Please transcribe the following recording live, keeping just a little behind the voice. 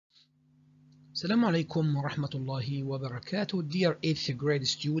Assalamu alaikum wa rahmatullahi wa barakatuh, dear 8th grade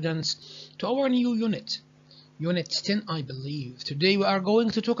students, to our new unit, Unit 10 I believe. Today we are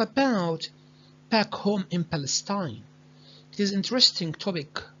going to talk about back home in Palestine. It is an interesting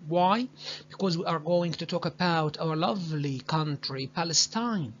topic. Why? Because we are going to talk about our lovely country,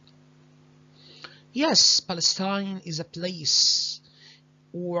 Palestine. Yes, Palestine is a place,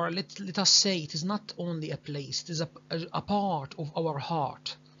 or let us say it is not only a place, it is a part of our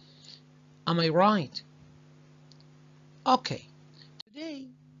heart. Am I right? Okay, today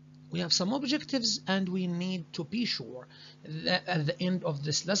we have some objectives and we need to be sure that at the end of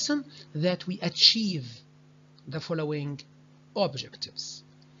this lesson that we achieve the following objectives.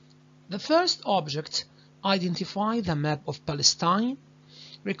 The first object, identify the map of Palestine,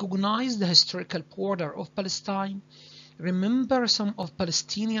 recognize the historical border of Palestine, remember some of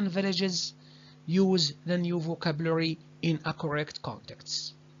Palestinian villages, use the new vocabulary in a correct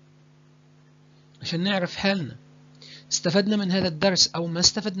context. عشان نعرف حالنا استفدنا من هذا الدرس أو ما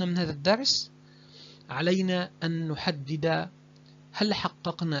استفدنا من هذا الدرس، علينا أن نحدد هل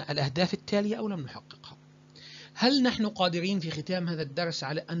حققنا الأهداف التالية أو لم نحققها. هل نحن قادرين في ختام هذا الدرس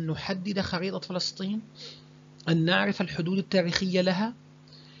على أن نحدد خريطة فلسطين؟ أن نعرف الحدود التاريخية لها؟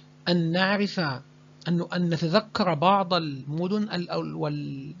 أن نعرف أن نتذكر بعض المدن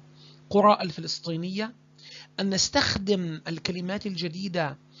والقرى الفلسطينية؟ أن نستخدم الكلمات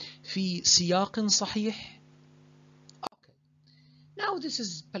الجديدة في سياق صحيح. Okay. Now this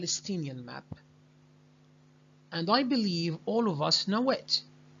is Palestinian map, and I believe all of us know it.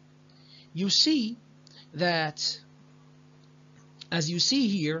 You see that, as you see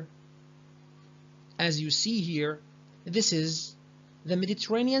here, this is the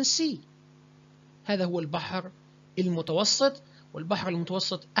Mediterranean Sea. هذا هو البحر المتوسط، والبحر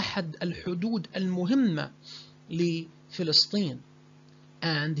المتوسط أحد الحدود المهمة لفلسطين.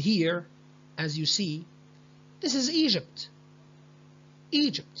 And here, as you see, this is Egypt.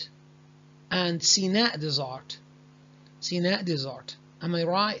 And Sinai Desert. Am I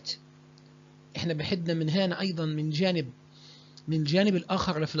right? احنا بحدنا من هنا أيضا من جانب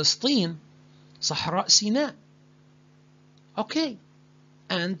الآخر لفلسطين صحراء سيناء. Okay.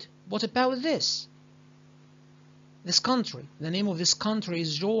 And what about this? This country, the name of this country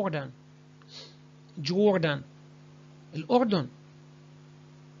is Jordan, الأردن.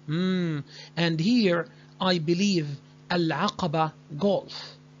 And here I believe العقبة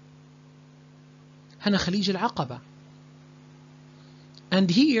Gulf. هنا خليج العقبة. And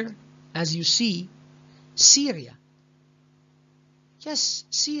here, as you see, Syria. Yes,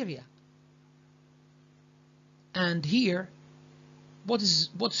 Syria. And here,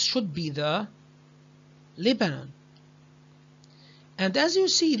 what should be there? Lebanon. And as you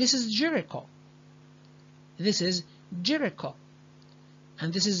see, this is Jericho. And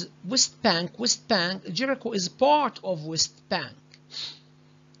this is West Bank. Jericho is part of West Bank.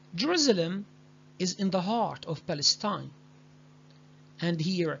 Jerusalem is in the heart of Palestine. And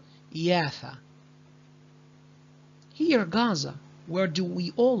here, Jaffa. Here, Gaza. Where do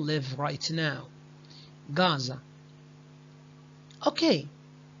we all live right now? Gaza. Okay.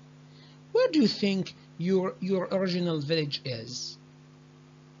 Where do you think your original village is?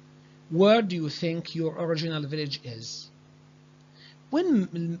 Where do you think your original village is? وين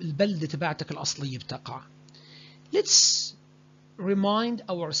البلدة تبعتك الأصلية بتقع؟ Let's remind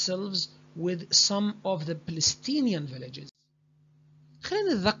ourselves with some of the Palestinian villages.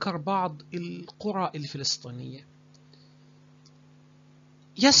 خلينا نتذكر بعض القرى الفلسطينية.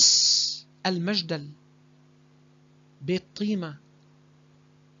 يس، المجدل، بيت طيمة،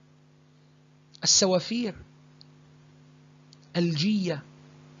 السوافير، الجية،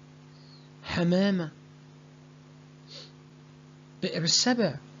 حمامة، بئر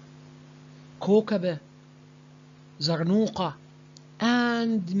السبع، كوكبة، زرنوقة,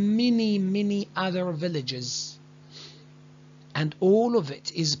 and many other villages. And all of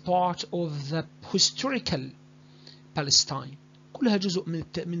it is part of the historical Palestine. كلها جزء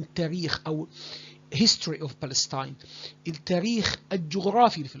من التاريخ أو history of Palestine. التاريخ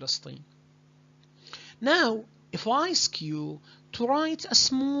الجغرافي لفلسطين. Now, if I ask you to write a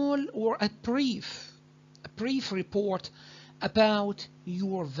small or a brief report about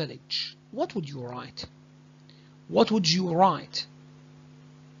your village, what would you write?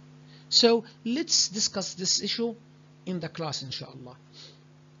 So let's discuss this issue in the class إن شاء الله.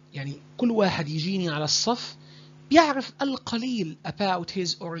 يعني كل واحد يجيني على الصف بيعرف القليل about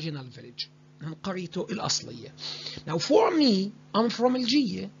his original village، عن قريته الأصلية. Now for me, I'm from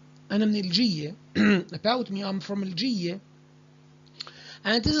الجية. أنا من الجية. About me, I'm from الجية.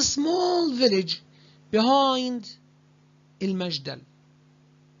 And it is a small village behind المجدل.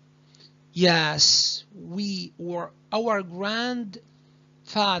 Yes, we or our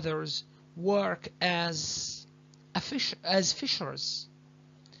grandfathers work as fishers.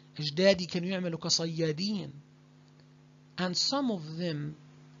 أجدادي كانوا يعملوا كصيادين. And some of them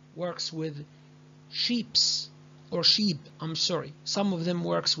works with sheep. I'm sorry. Some of them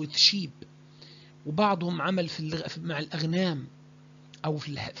works with sheep. وبعضهم عمل مع الأغنام أو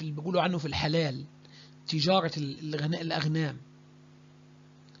بيقولوا عنه في الحلال تجارة الأغنام.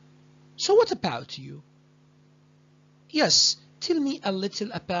 So what about you? Yes, tell me a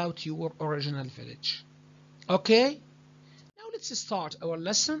little about your original village. Okay? Now let's start our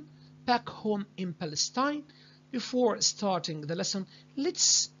lesson back home in Palestine. Before starting the lesson,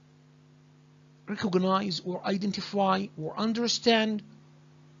 let's recognize or identify or understand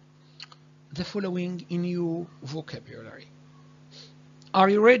the following new vocabulary. Are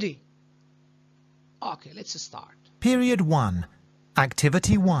you ready? Okay, let's start. Period 1.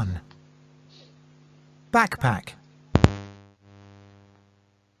 Activity 1. Backpack.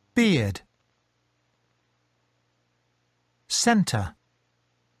 Beard. Center.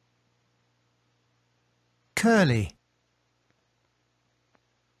 Curly.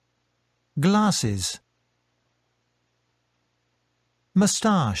 Glasses.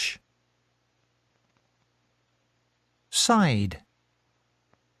 Moustache. Side.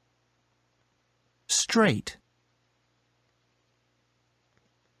 Straight.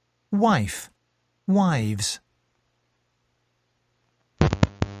 Wife. Wives.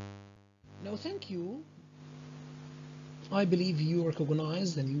 No, thank you. I believe you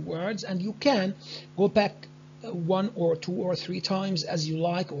recognize the new words and you can go back 1 or 2 or 3 times as you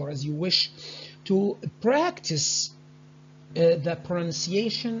like or as you wish to practice the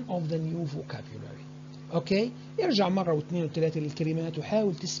pronunciation of the new vocabulary. Okay? ارجع مرة واثنين وثلاثة للكلمات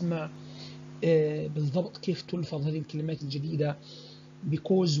وحاول تسمع بالضبط كيف تلفظ هذه الكلمات الجديدة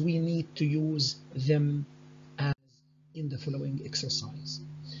because we need to use them as in the following exercise.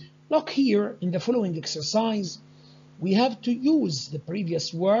 Look here in the following exercise we have to use the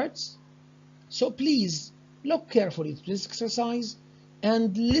previous words, so please look carefully to this exercise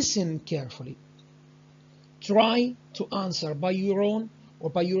and listen carefully. Try to answer by your own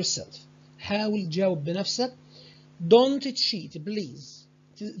or by yourself. حاول تجاوب بنفسك. Don't cheat please.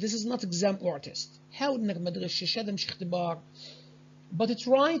 This is not exam or test. حاول انك ما تغشش، هذا مش اختبار. But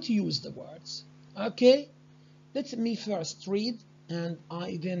try to use the words. Okay? Let me first read and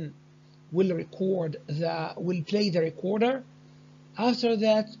I then will play the recorder. After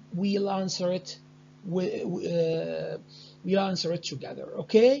that we'll answer it together.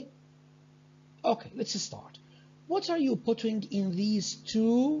 Okay? Okay, let's start. What are you putting in these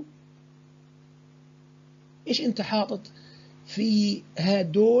two? ايش انت حاطط في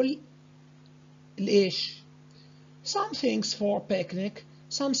هدول الايش؟ Some things for picnic,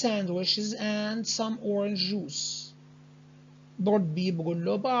 some sandwiches and some orange juice. برد بي بقول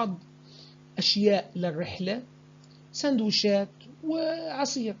له بعض أشياء للرحلة، سندويشات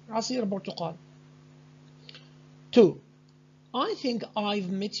وعصير برتقال. 2. I think I've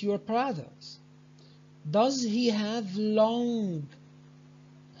met your brothers. Does he have long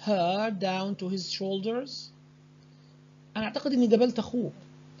hair down to his shoulders? أنا أعتقد إني قابلت أخوه.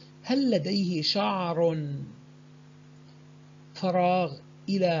 هل لديه شعر فراغ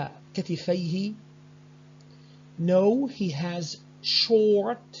إلى كتفيه؟ No, he has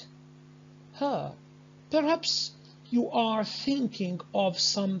short hair. Perhaps you are thinking of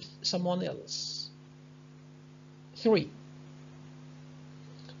someone else. 3.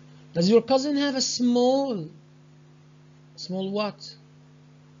 Does your cousin have a small what?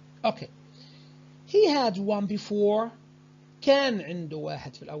 Okay. He had one before. كان عنده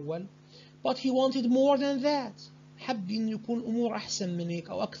واحد في الأول. But he wanted more than that. حب إنه يكون أمور أحسن من هيك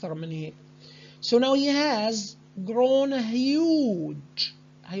أو أكثر من هيك. So now he has grown a huge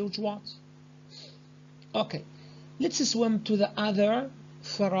what? Okay. Let's swim to the other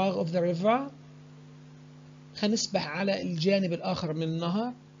فراغ of the river. هنسبح على الجانب الآخر من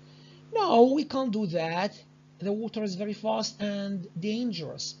النهر. No, we can't do that. The water is very fast and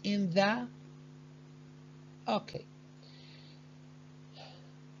dangerous in the... Okay.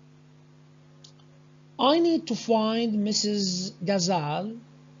 I need to find Mrs. Ghazal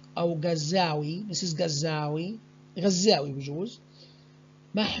أو غزاوي. Mrs. غزاوي بجوز.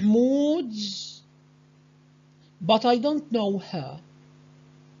 محمود. But I don't know her.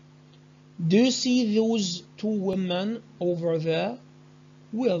 Do you see those two women over there?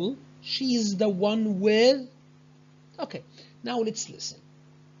 Well, she is the one with... Okay, now let's listen.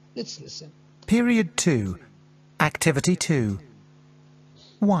 Period 2. Activity 2.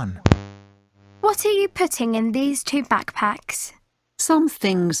 1. What are you putting in these two backpacks? Some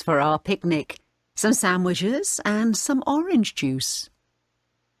things for our picnic. Some sandwiches and some orange juice.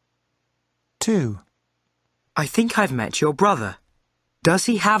 2. I think I've met your brother. Does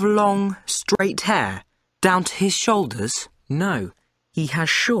he have long, straight hair down to his shoulders? No, he has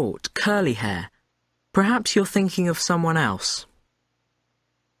short, curly hair. Perhaps you're thinking of someone else.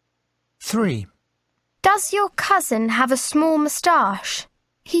 3. Does your cousin have a small moustache?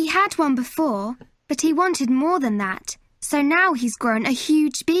 He had one before, but he wanted more than that, so now he's grown a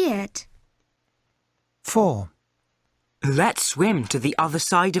huge beard. 4. Let's swim to the other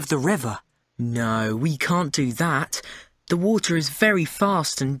side of the river. No, we can't do that. The water is very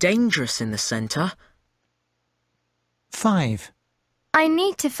fast and dangerous in the centre. 5. I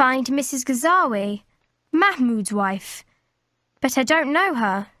need to find Mrs. Ghazawi, Mahmoud's wife, but I don't know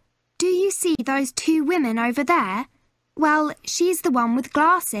her. Do you see those two women over there? Well, she's the one with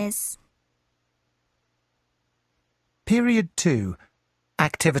glasses. Period 2.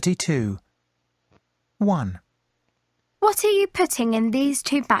 Activity 2. 1. What are you putting in these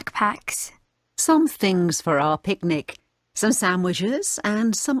two backpacks? Some things for our picnic. Some sandwiches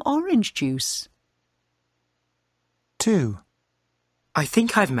and some orange juice. 2. I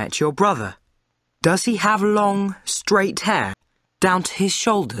think I've met your brother. Does he have long, straight hair down to his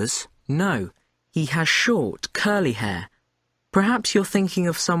shoulders? No, he has short, curly hair. Perhaps you're thinking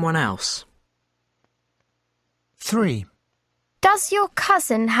of someone else. 3. Does your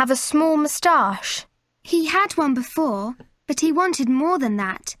cousin have a small moustache? He had one before, but he wanted more than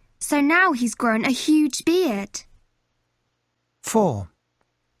that, so now he's grown a huge beard. 4.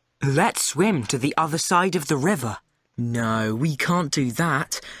 Let's swim to the other side of the river. No, we can't do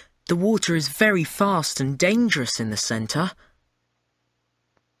that. The water is very fast and dangerous in the centre.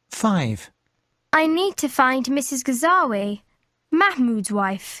 5. I need to find Mrs. Ghazawi, Mahmoud's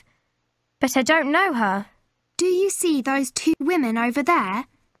wife, but I don't know her. Do you see those two women over there?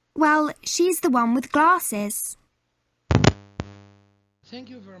 Well, she's the one with glasses. Thank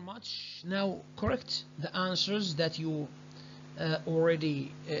you very much. Now correct the answers that you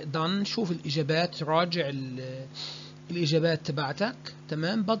already done. شوف الإجابات، راجع الإجابات تبعتك،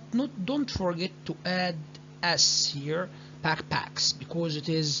 تمام. But don't forget to add s here, backpacks, because it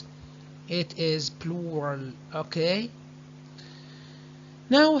is plural. Okay.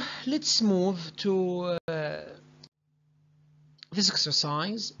 Now let's move to this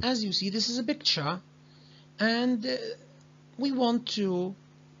exercise. As you see, this is a picture, and we want to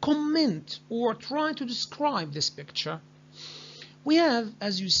comment or try to describe this picture. We have,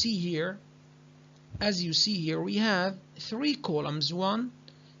 as you see here, we have 3 columns, 1,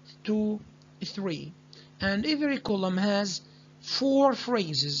 2, 3, and every column has 4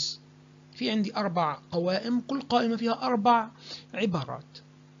 phrases. في عندي 4 قوائم، كل قائمة فيها 4 عبارات.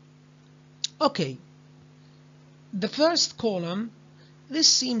 Okay, the first column, this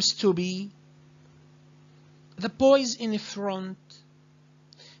seems to be the boys in front,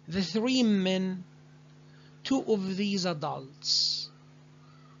 the 3 men, 2 of these adults.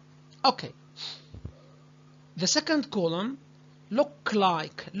 Okay. The second column, look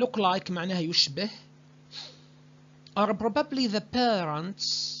like معناها يشبه, are probably the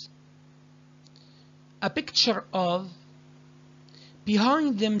parents, a picture of,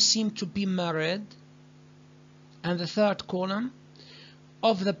 behind them seem to be married, and the third column,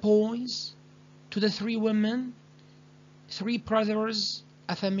 of the boys to the 3 women, 3 brothers,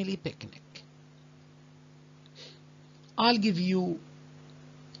 a family picnic. I'll give you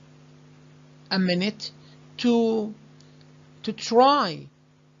a minute to try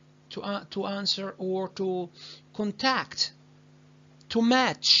to answer or to contact, to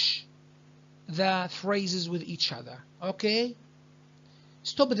match the phrases with each other. Okay?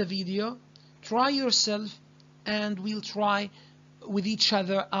 Stop the video, try yourself, and we'll try with each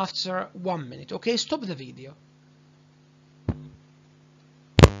other after 1 minute. Okay? Stop the video.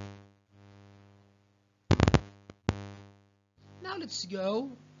 Now let's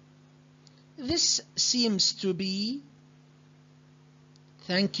go. This seems to be,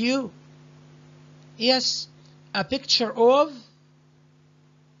 thank you, yes, a picture of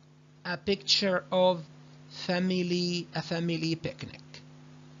a family picnic.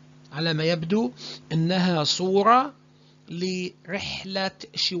 على ما يبدو إنها صورة لرحلة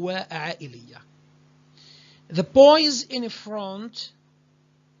شواء عائلية. The boys in front,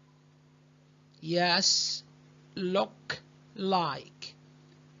 yes, look like.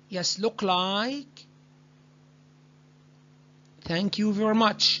 Yes, look like. Thank you very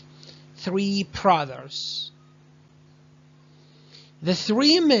much. 3 brothers. The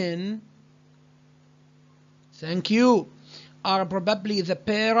 3 men, thank you, are probably the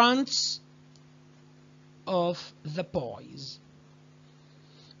parents of the boys.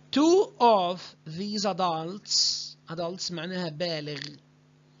 Two of these adults معناها بالغ,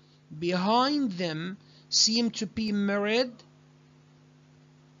 behind them seem to be married,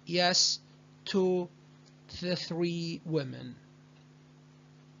 yes, to the three women.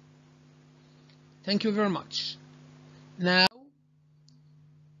 Thank you very much. Now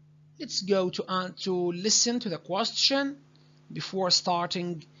let's go to listen to the question before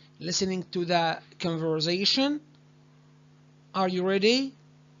starting listening to the conversation. Are you ready?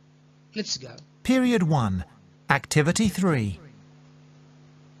 Let's go. Period 1. Activity 3.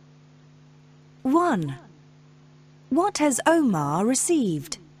 1. What has Omar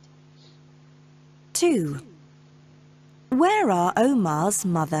received? 2. Where are Omar's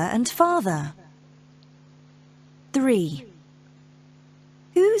mother and father? 3.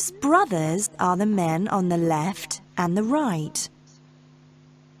 Whose brothers are the men on the left and the right?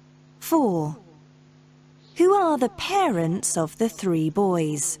 4. Who are the parents of the three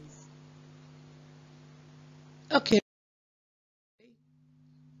boys? Okay.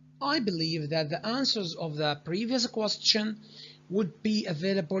 I believe that the answers of the previous question would be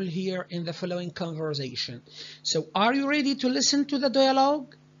available here in the following conversation. So, are you ready to listen to the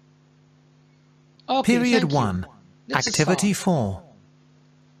dialogue? Okay, Period 1. Activity 4.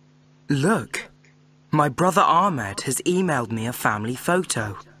 Look, my brother Ahmed has emailed me a family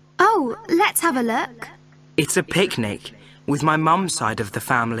photo. Oh, let's have a look. It's a picnic with my mum's side of the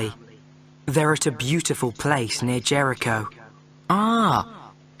family. They're at a beautiful place near Jericho.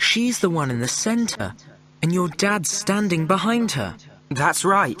 Ah, she's the one in the centre, and your dad's standing behind her. That's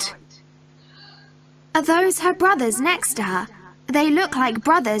right. Are those her brothers next to her? They look like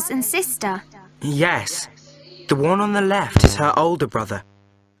brothers and sister. Yes. The one on the left is her older brother,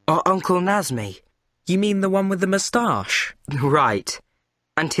 or Uncle Nazmi. You mean the one with the moustache? Right.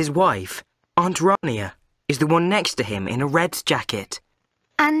 And his wife, Aunt Rania, is the one next to him in a red jacket.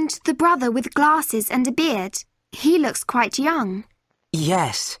 And the brother with glasses and a beard. He looks quite young.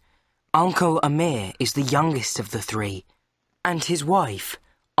 Yes. Uncle Amir is the youngest of the three. And his wife,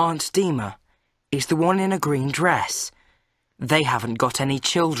 Aunt Dima, is the one in a green dress. They haven't got any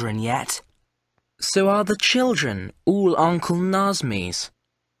children yet. So are the children all Uncle Nazmi's?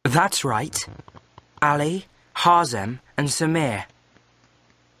 That's right. Ali, Hazem and Samir.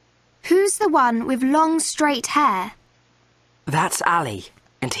 Who's the one with long straight hair? That's Ali,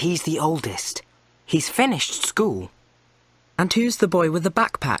 and he's the oldest. He's finished school. And who's the boy with the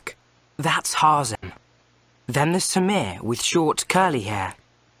backpack? That's Hazem. Then there's Samir with short curly hair.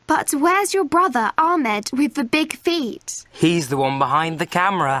 But where's your brother Ahmed with the big feet? He's the one behind the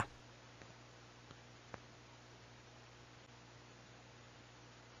camera.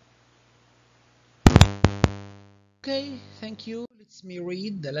 Okay, thank you. Let me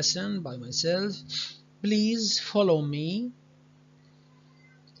read the lesson by myself. Please follow me.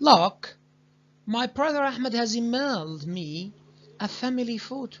 Look, my brother Ahmed has emailed me a family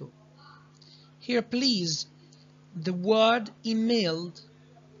photo. Here, please, the word emailed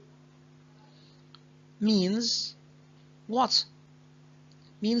means what?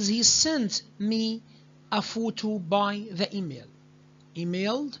 Means he sent me a photo by the email.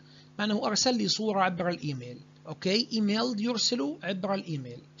 Emailed معناه أرسل لي صورة عبر الإيميل. Okay, emailed يرسل عبر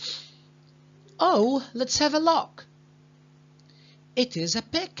الإيميل. Oh, let's have a look. It is a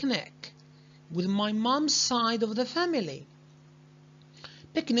picnic with my mom's side of the family.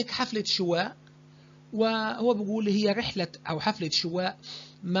 Picnic حفلة شواء, وهو بيقول هي رحلة أو حفلة شواء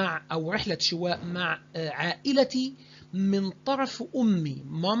مع أو رحلة شواء مع عائلتي من طرف أمي,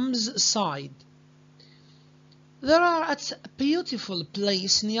 mom's side. They are at a beautiful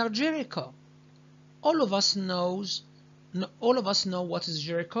place near Jericho. All of us know what is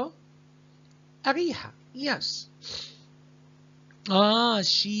Jericho. Ariha, yes. Ah,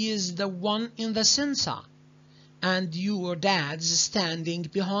 she is the one in the center, and your dad's standing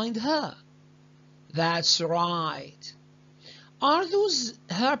behind her. That's right. Are those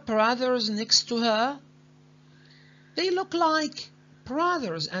her brothers next to her? They look like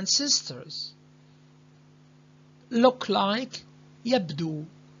brothers and sisters. Look like, يبدو,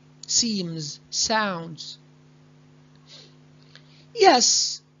 seems, sounds.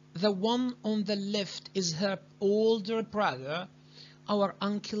 Yes, the one on the left is her older brother, our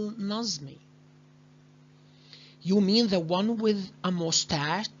Uncle Nazmi. You mean the one with a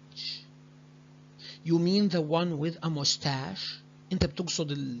mustache? You mean the one with a mustache? أنت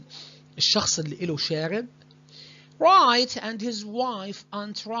بتقصد الشخص اللي له شارب? Right, and his wife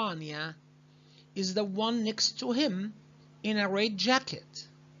Aunt Rania is the one next to him in a red jacket.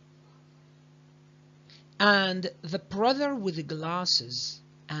 And the brother with the glasses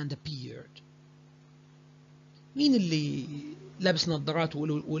and a beard. مين اللي لابس نظارات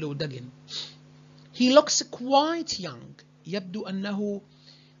وله دقن. He looks quite young. يبدو أنه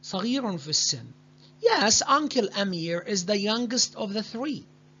صغير في السن. Yes, Uncle Amir is the youngest of the three.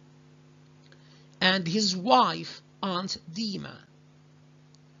 And his wife, Aunt Dima,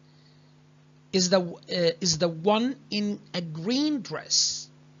 is the one in a green dress.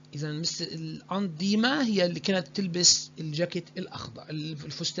 إذا Aunt Dima هي اللي كانت تلبس الجاكيت الأخضر،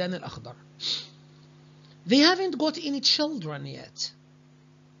 الفستان الأخضر. They haven't got any children yet.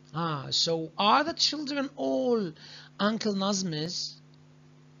 So are the children all Uncle Nazmi's?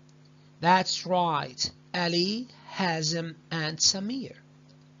 That's right. Ali, Hazem, and Samir.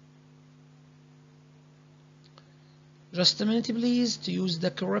 Just a minute, please, to use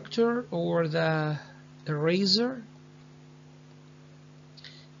the corrector or the eraser.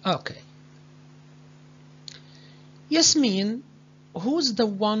 Okay. Yasmin, who's the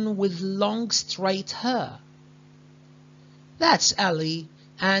one with long straight hair? That's Ali,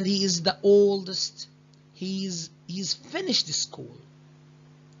 and he is the oldest. He's finished school.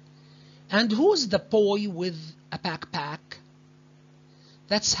 And who's the boy with a backpack?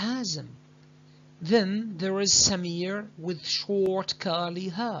 That's Hazem. Then there is Samir with short curly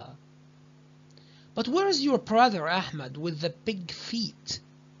hair. But where is your brother Ahmed with the big feet?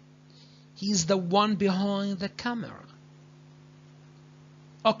 He's the one behind the camera.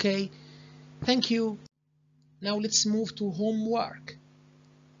 Okay, thank you. Now let's move to homework.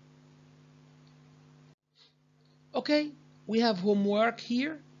 Okay, we have homework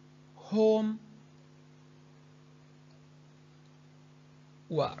here. Home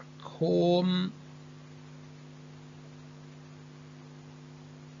work. Home.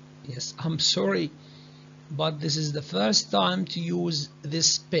 Yes, I'm sorry, but this is the first time to use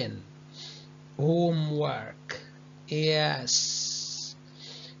this pen. Homework. Yes.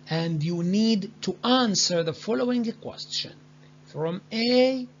 And you need to answer the following question from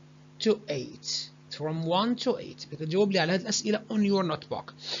A to 8. From 1 to 8. بتجاوب لي على هذه الأسئلة on your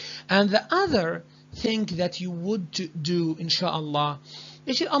notebook. And the other thing that you would do إن شاء الله،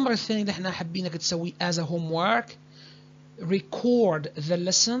 إيش الأمر الثاني اللي إحنا حابينك تسويه as a homework؟ record the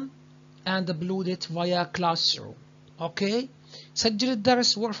lesson and upload it via classroom. Okay؟ سجل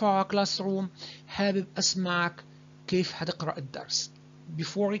الدرس وارفعه على classroom. حابب أسمعك كيف حتقرأ الدرس.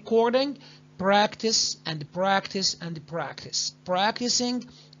 Before recording, practice and practice and practice. Practicing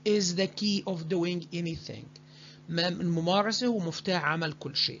is the key of doing anything. الممارسة هو مفتاح عمل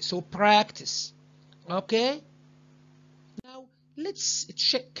كل شيء. So practice. Okay? Now let's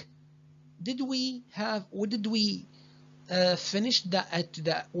check. Did we finish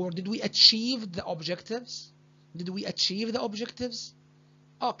or did we achieve the objectives? Did we achieve the objectives?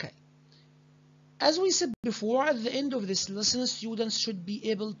 Okay. As we said before, at the end of this lesson, students should be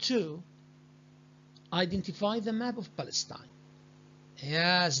able to identify the map of Palestine.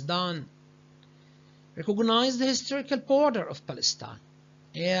 Yes, done. Recognize the historical border of Palestine.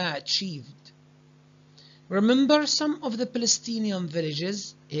 Yeah, achieved. Remember some of the Palestinian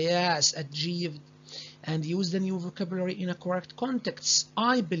villages. Yes, achieved. And use the new vocabulary in a correct context.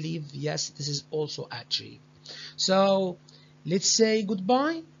 I believe, yes, this is also achieved. So, let's say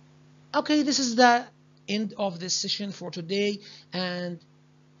goodbye. Okay, this is the end of this session for today, and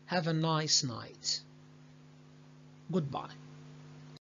have a nice night. Goodbye.